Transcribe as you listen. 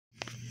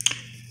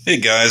Hey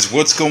guys,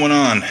 what's going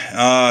on?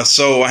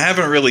 So I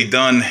haven't really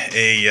done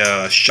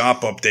a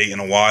shop update in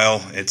a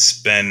while. It's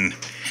been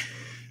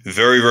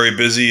very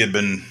busy. I've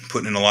been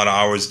putting in a lot of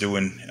hours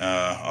doing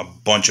a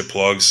bunch of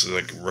plugs,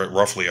 like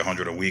roughly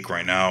 100 a week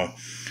right now.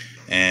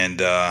 And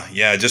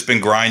yeah, just been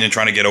grinding,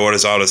 trying to get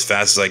orders out as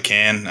fast as I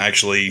can.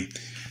 Actually,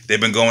 they've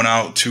been going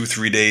out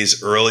 2-3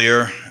 days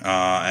earlier,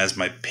 as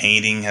my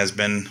painting has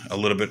been a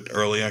little bit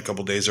earlier, a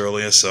couple days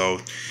earlier.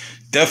 So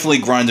definitely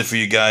grinding for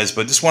you guys,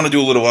 but just want to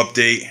do a little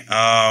update,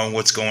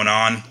 what's going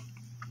on.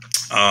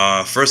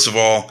 First of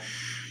all,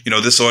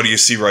 this order you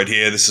see right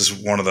here, this is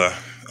one of the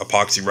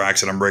epoxy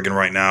racks that I'm rigging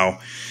right now.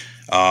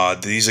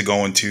 These are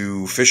going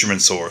to Fisherman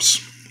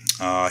Source.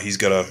 He's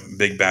got a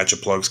big batch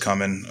of plugs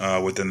coming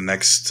within the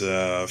next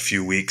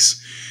few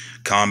weeks.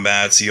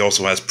 Combats. He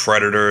also has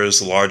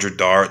Predators, larger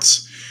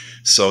darts.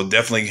 So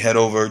definitely head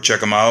over,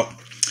 check him out.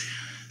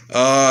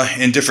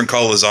 In different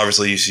colors,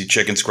 obviously, you see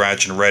Chicken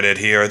Scratch and Redhead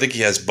here. I think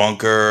he has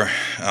Bunker.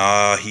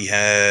 He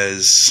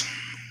has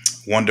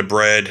Wonder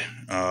Bread,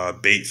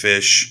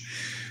 Baitfish.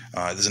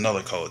 There's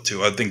another color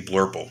too. I think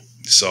Blurple.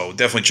 So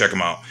definitely check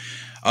him out.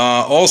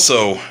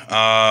 Also,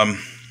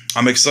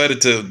 I'm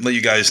excited to let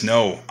you guys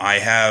know I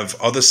have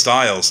other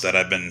styles that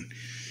I've been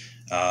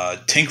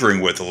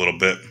tinkering with a little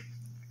bit,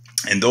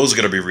 and those are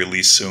going to be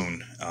released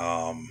soon.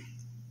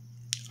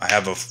 I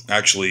have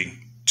actually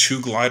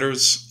 2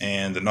 gliders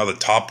and another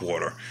top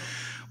water,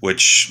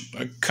 which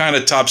are kind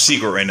of top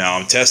secret right now.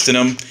 I'm testing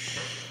them.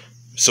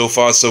 So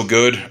far so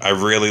good. I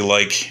really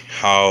like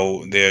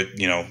how they're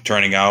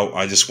turning out.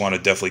 I just want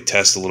to definitely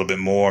test a little bit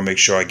more, make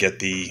sure I get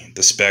the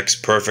specs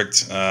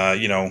perfect.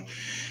 It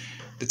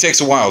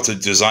takes a while to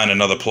design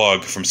another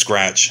plug from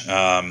scratch,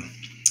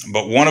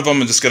 but one of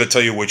them, I'm just going to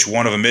tell you which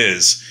one of them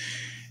is,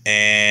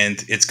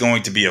 and it's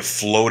going to be a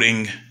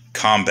floating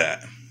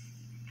combat.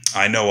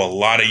 I know a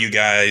lot of you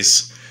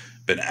guys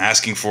been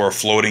asking for a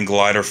floating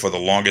glider for the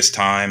longest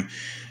time,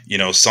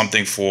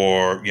 something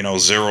for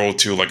 0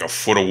 to like a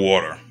foot of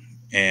water,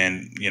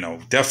 and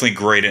definitely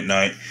great at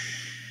night,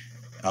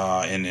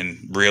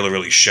 in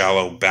really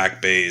shallow back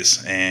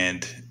bays.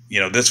 And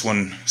this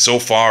one so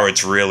far,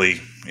 it's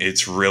really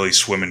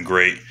swimming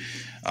great.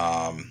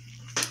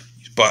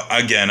 But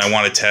again, I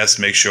want to test,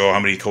 make sure how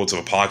many coats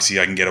of epoxy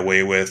I can get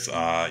away with.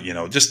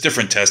 Just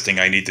different testing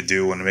I need to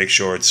do, and to make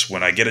sure it's,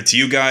 when I get it to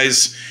you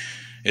guys,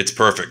 it's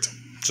perfect.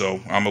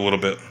 So I'm a little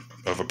bit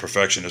of a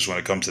perfectionist when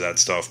it comes to that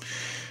stuff.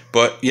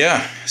 But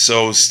yeah,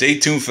 so stay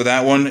tuned for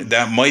that one.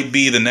 That might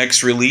be the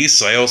next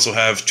release. I also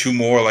have 2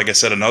 more, like I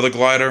said, another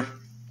glider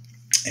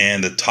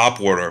and the top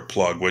water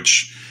plug,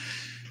 which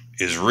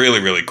is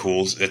really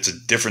cool. It's a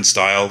different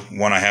style,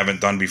 one I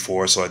haven't done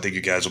before, so I think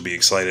you guys will be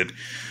excited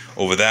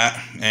over that.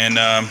 And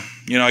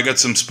I got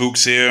some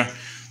spooks here.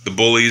 The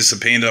bullies, I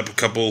painted up a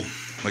couple,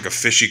 like a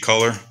fishy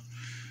color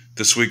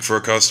this week for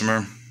a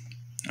customer.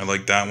 I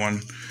like that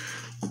one.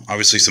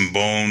 Obviously some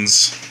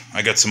bones.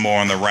 I got some more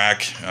on the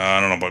rack. I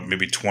don't know, about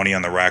maybe 20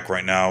 on the rack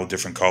right now.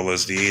 Different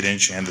colors, the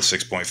 8-inch and the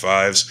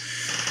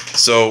 6.5s.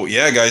 So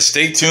yeah, guys,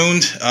 stay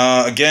tuned.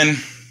 Again,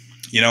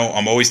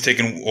 I'm always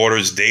taking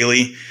orders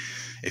daily.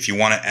 If you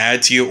want to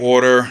add to your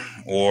order,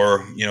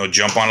 or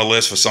jump on a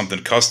list for something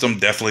custom,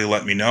 definitely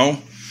let me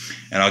know,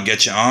 and I'll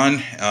get you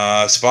on.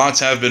 Spots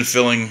have been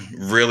filling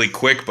really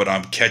quick, but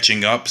I'm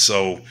catching up,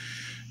 so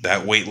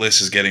that wait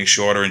list is getting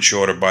shorter and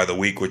shorter by the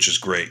week, which is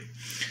great.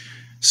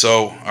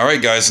 So, all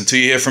right, guys, until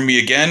you hear from me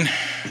again,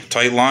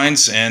 tight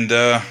lines, and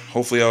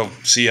hopefully I'll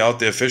see you out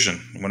there fishing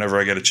whenever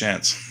I get a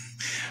chance.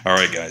 All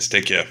right, guys,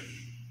 take care.